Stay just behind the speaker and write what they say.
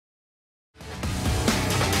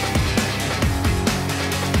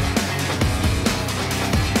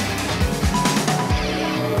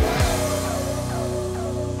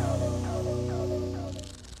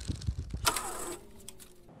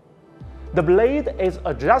The blade is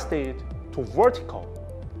adjusted to vertical,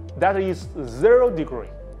 that is 0 degree.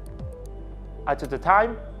 At the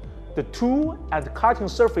time, the tool and cutting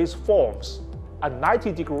surface forms a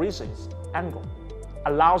 90 degrees angle,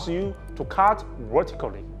 allows you to cut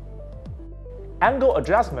vertically. Angle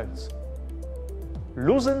adjustments.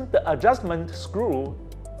 Loosen the adjustment screw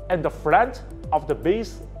and the front of the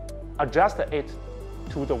base, adjust it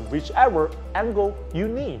to the whichever angle you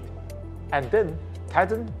need, and then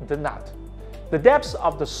tighten the nut. The depth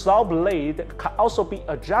of the saw blade can also be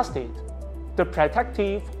adjusted. The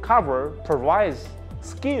protective cover provides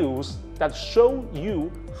skills that show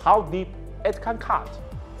you how deep it can cut.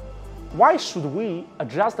 Why should we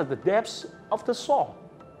adjust the depth of the saw?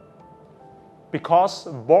 Because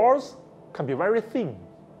boards can be very thin.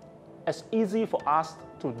 It's easy for us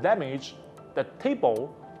to damage the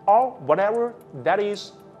table or whatever that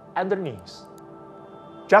is underneath.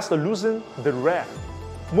 Just loosen the rail.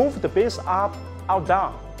 Move the base up or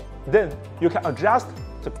down. Then you can adjust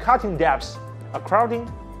the cutting depth according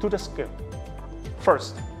to the skill.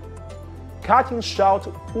 First, cutting short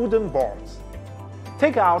wooden boards.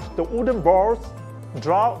 Take out the wooden boards,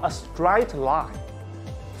 draw a straight line.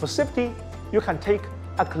 For safety, you can take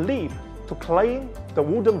a clip to clamp the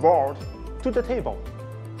wooden board to the table.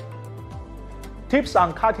 Tips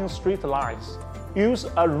on cutting straight lines. Use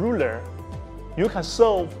a ruler. You can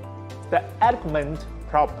solve the alignment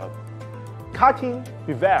problem. Cutting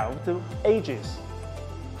beveled edges.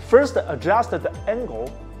 First, adjust the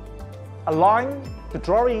angle. Align the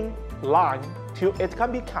drawing line till it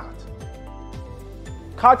can be cut.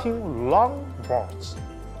 Cutting long boards.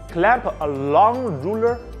 Clamp a long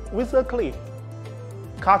ruler with a clip.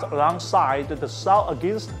 Cut alongside the saw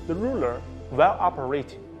against the ruler while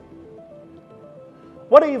operating.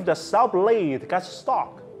 What if the saw blade gets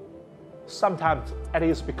stuck? Sometimes it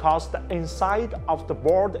is because the inside of the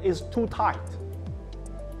board is too tight.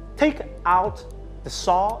 Take out the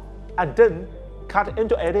saw and then cut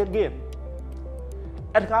into it again.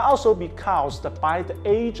 It can also be caused by the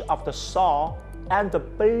edge of the saw and the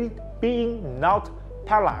blade being not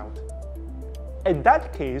parallel. In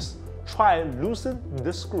that case, try loosen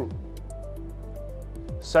the screw.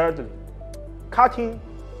 Thirdly, cutting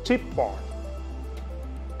chipboard.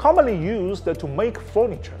 Commonly used to make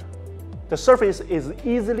furniture. The surface is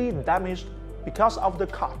easily damaged because of the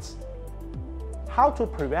cuts. How to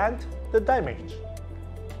prevent the damage?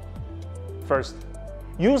 First,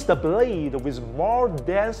 use the blade with more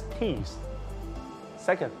dense teeth.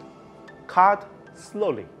 Second, cut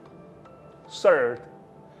slowly. Third,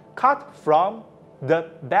 cut from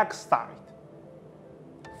the back side.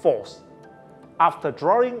 Fourth, after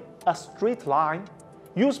drawing a straight line,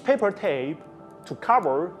 use paper tape to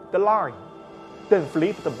cover the line. Then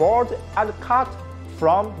flip the board and cut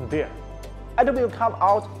from there. It will come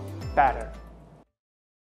out better.